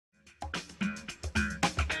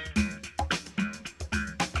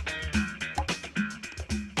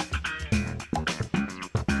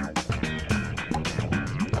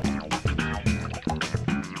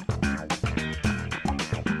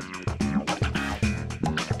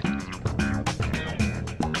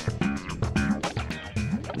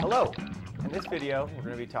Hello! In this video, we're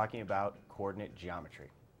going to be talking about coordinate geometry.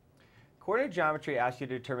 Coordinate geometry asks you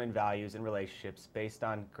to determine values and relationships based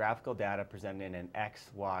on graphical data presented in an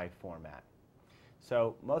XY format.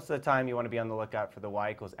 So most of the time you want to be on the lookout for the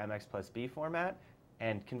y equals mx plus b format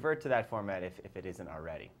and convert to that format if it isn't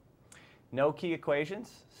already. No key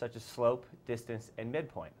equations such as slope, distance, and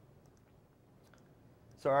midpoint.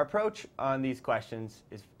 So our approach on these questions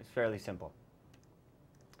is fairly simple.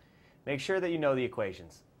 Make sure that you know the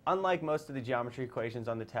equations. Unlike most of the geometry equations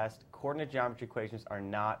on the test, coordinate geometry equations are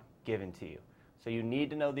not given to you. So you need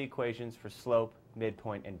to know the equations for slope,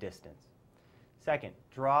 midpoint, and distance. Second,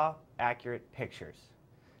 draw accurate pictures.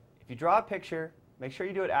 If you draw a picture, make sure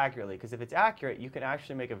you do it accurately, because if it's accurate, you can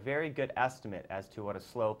actually make a very good estimate as to what a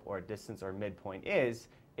slope or a distance or midpoint is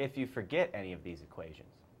if you forget any of these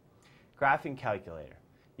equations. Graphing calculator.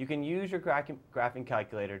 You can use your graphing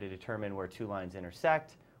calculator to determine where two lines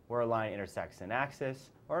intersect, where a line intersects an axis,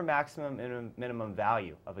 or a maximum and minimum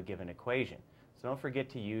value of a given equation. So don't forget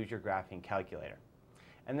to use your graphing calculator.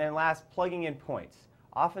 And then last, plugging in points.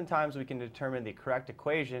 Oftentimes we can determine the correct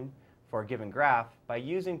equation for a given graph by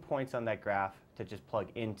using points on that graph to just plug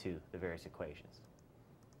into the various equations.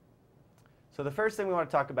 So the first thing we want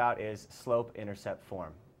to talk about is slope-intercept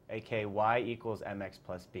form, aka y equals mx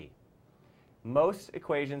plus b. Most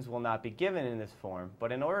equations will not be given in this form,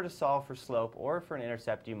 but in order to solve for slope or for an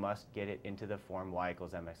intercept, you must get it into the form y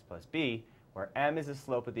equals mx plus b, where m is the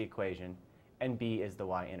slope of the equation and b is the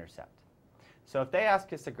y-intercept. So if they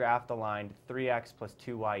ask us to graph the line 3x plus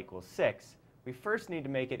 2y equals 6, we first need to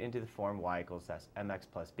make it into the form y equals mx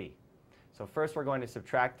plus b. So first we're going to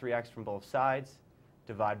subtract 3x from both sides,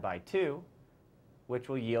 divide by 2, which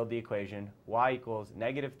will yield the equation y equals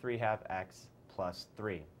negative 3/2 x plus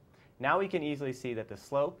 3. Now we can easily see that the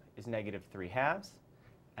slope is negative 3/2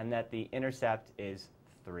 and that the intercept is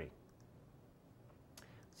 3.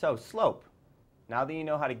 So slope. Now that you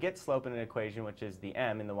know how to get slope in an equation, which is the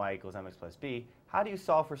m in the y equals mx plus b, how do you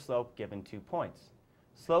solve for slope given 2 points?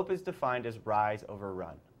 Slope is defined as rise over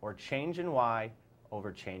run, or change in y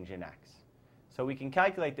over change in x. So we can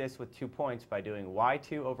calculate this with 2 points by doing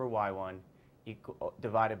y2 over y1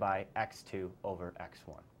 divided by x2 over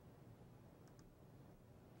x1.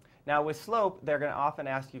 Now with slope, they're going to often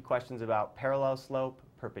ask you questions about parallel slope,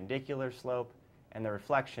 perpendicular slope, and the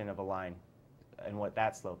reflection of a line and what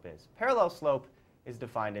that slope is. Parallel slope is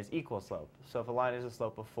defined as equal slope. So if a line is a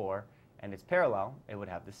slope of 4 and it's parallel, it would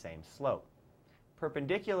have the same slope.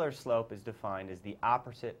 Perpendicular slope is defined as the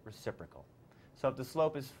opposite reciprocal. So if the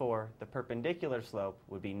slope is 4, the perpendicular slope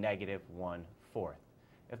would be negative 1/4.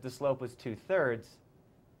 If the slope was 2/3,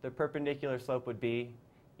 the perpendicular slope would be,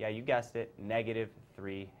 yeah, you guessed it, negative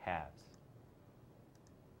 3/2.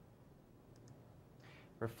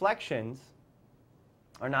 Reflections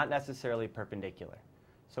are not necessarily perpendicular.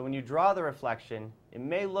 So when you draw the reflection, it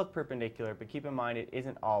may look perpendicular, but keep in mind it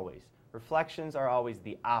isn't always. Reflections are always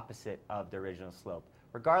the opposite of the original slope,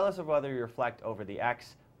 regardless of whether you reflect over the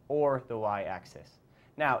x or the y-axis.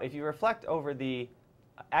 Now, if you reflect over the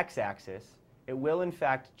x-axis, it will in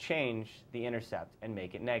fact change the intercept and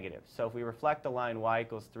make it negative. So if we reflect the line y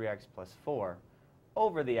equals 3x plus 4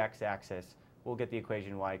 over the x-axis, we'll get the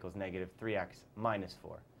equation y equals negative 3x minus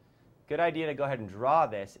 4. Good idea to go ahead and draw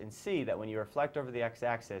this and see that when you reflect over the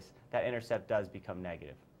x-axis, that intercept does become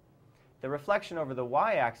negative. The reflection over the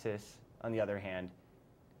y-axis, on the other hand,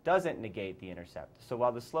 doesn't negate the intercept. So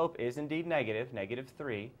while the slope is indeed negative, negative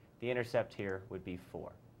 3, the intercept here would be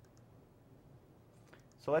 4.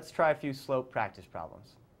 So let's try a few slope practice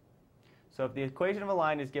problems. So if the equation of a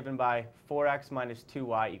line is given by 4x minus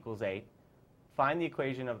 2y equals 8, find the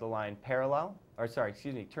equation of the line parallel, or sorry,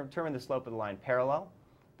 excuse me, determine the slope of the line parallel,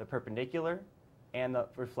 the perpendicular, and the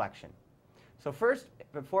reflection. So first,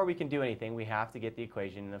 before we can do anything, we have to get the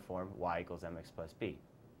equation in the form y equals mx plus b.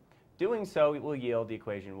 Doing so, it will yield the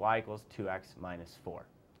equation y equals 2x minus 4.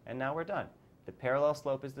 And now we're done. The parallel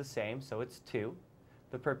slope is the same, so it's 2.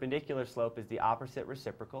 The perpendicular slope is the opposite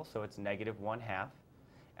reciprocal, so it's negative 1/2.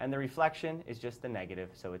 And the reflection is just the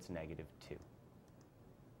negative, so it's negative 2.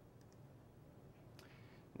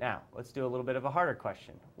 Now, let's do a little bit of a harder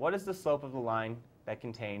question. What is the slope of the line that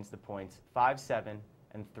contains the points 5, 7,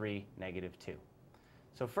 and 3, negative 2?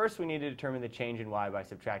 So first we need to determine the change in y by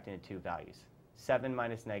subtracting the two values. 7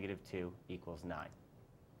 minus negative 2 equals 9.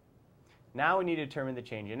 Now we need to determine the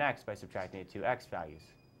change in x by subtracting the two x values.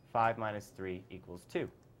 5 minus 3 equals 2.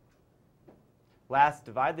 Last,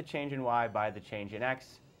 divide the change in y by the change in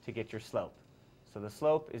x to get your slope. So the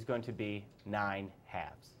slope is going to be 9/2.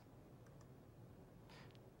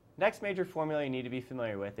 Next major formula you need to be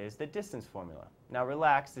familiar with is the distance formula. Now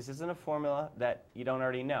relax, this isn't a formula that you don't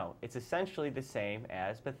already know. It's essentially the same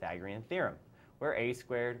as Pythagorean theorem, where a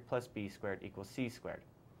squared plus b squared equals c squared.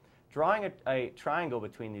 Drawing a triangle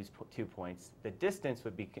between these 2 points, the distance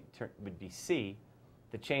would be c,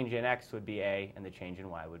 the change in x would be a, and the change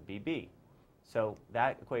in y would be b. So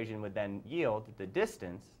that equation would then yield the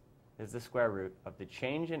distance is the square root of the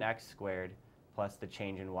change in x squared plus the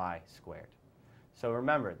change in y squared. So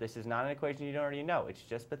remember, this is not an equation you don't already know. It's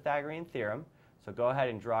just Pythagorean theorem. So go ahead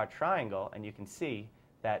and draw a triangle, and you can see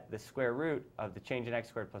that the square root of the change in x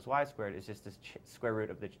squared plus y squared is just the square root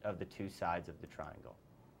of the 2 sides of the triangle.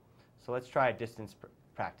 So let's try a distance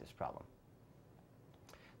practice problem.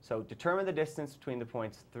 So determine the distance between the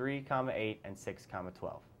points 3, 8, and 6,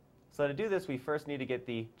 12. So to do this, we first need to get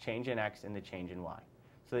the change in x and the change in y.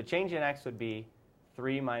 So the change in x would be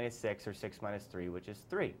 3 minus 6, or 6 minus 3, which is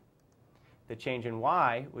 3. The change in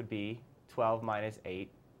y would be 12 minus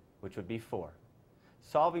 8, which would be 4.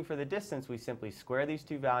 Solving for the distance, we simply square these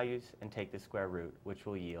 2 values and take the square root, which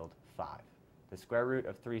will yield 5. The square root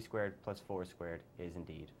of 3 squared plus 4 squared is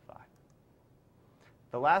indeed 5.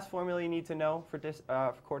 The last formula you need to know for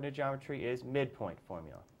coordinate geometry is midpoint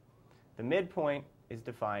formula. The midpoint is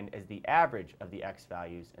defined as the average of the x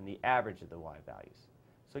values and the average of the y values.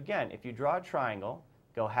 So again, if you draw a triangle,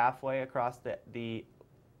 go halfway across the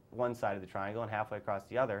one side of the triangle and halfway across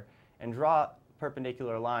the other, and draw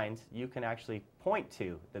perpendicular lines, you can actually point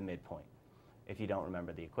to the midpoint if you don't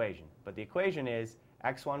remember the equation. But the equation is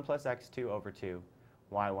x1 plus x2 over 2,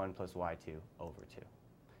 y1 plus y2 over 2.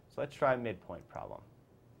 So let's try a midpoint problem.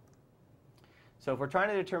 So if we're trying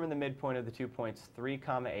to determine the midpoint of the 2 points 3,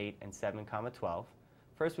 8, and 7, 12,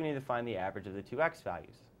 first we need to find the average of the 2 x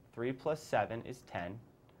values. 3 plus 7 is 10,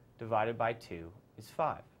 divided by 2 is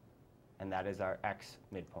 5. And that is our x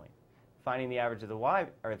midpoint. Finding the average of the y,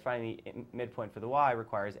 or finding the midpoint for the y,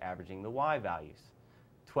 requires averaging the y values.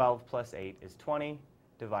 12 plus 8 is 20,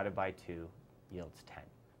 divided by 2 yields 10.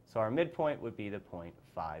 So our midpoint would be the point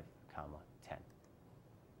 5, 10.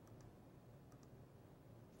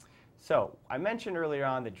 So I mentioned earlier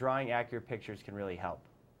on that drawing accurate pictures can really help.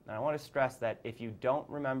 And I want to stress that if you don't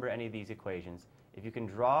remember any of these equations, if you can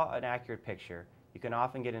draw an accurate picture, you can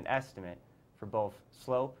often get an estimate for both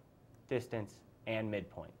slope, distance, and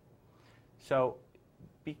midpoint. So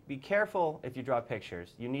be careful if you draw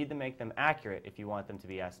pictures. You need to make them accurate if you want them to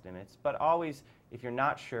be estimates, but always, if you're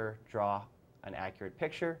not sure, draw an accurate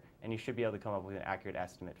picture, and you should be able to come up with an accurate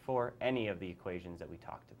estimate for any of the equations that we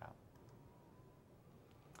talked about.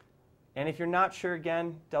 And if you're not sure,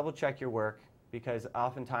 again, double check your work, because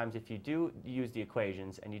oftentimes if you do use the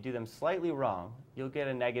equations and you do them slightly wrong, you'll get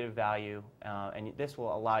a negative value, and this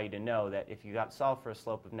will allow you to know that if you got solved for a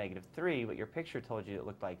slope of -3, but your picture told you it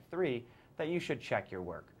looked like 3, that you should check your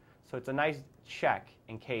work. So it's a nice check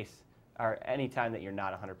in case, or any time that you're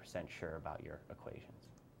not 100% sure about your equations.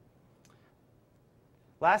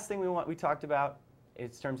 Last thing we talked about in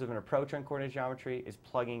terms of an approach on coordinate geometry is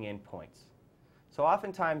plugging in points. So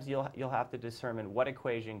oftentimes you'll have to determine what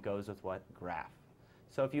equation goes with what graph.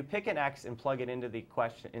 So if you pick an x and plug it into the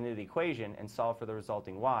equation and solve for the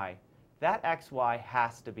resulting y, that xy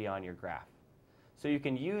has to be on your graph. So you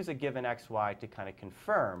can use a given xy to kind of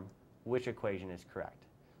confirm which equation is correct.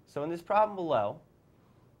 So in this problem below,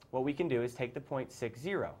 what we can do is take the point 6,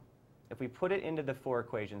 0. If we put it into the 4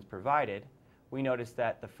 equations provided, we notice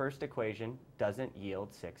that the first equation doesn't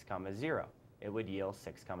yield 6, 0. It would yield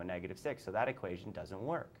 6, -6. So that equation doesn't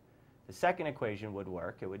work. The second equation would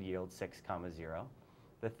work. It would yield 6, 0.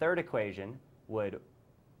 The third equation the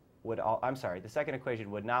second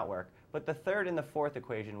equation would not work, but the third and the fourth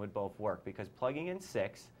equation would both work, because plugging in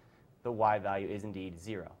 6, the y value is indeed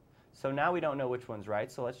 0. So now we don't know which one's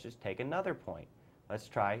right, so let's just take another point. Let's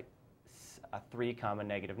try a 3,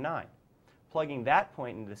 -9. Plugging that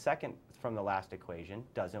point into the second from the last equation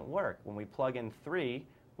doesn't work. When we plug in 3,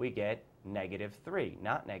 we get -3,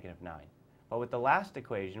 not -9. But with the last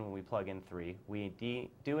equation, when we plug in 3, we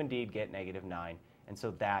do indeed get -9, and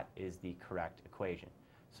so that is the correct equation.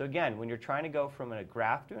 So again, when you're trying to go from a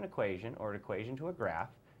graph to an equation, or an equation to a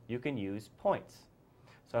graph, you can use points.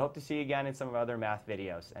 So I hope to see you again in some of our other math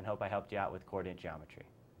videos, and hope I helped you out with coordinate geometry.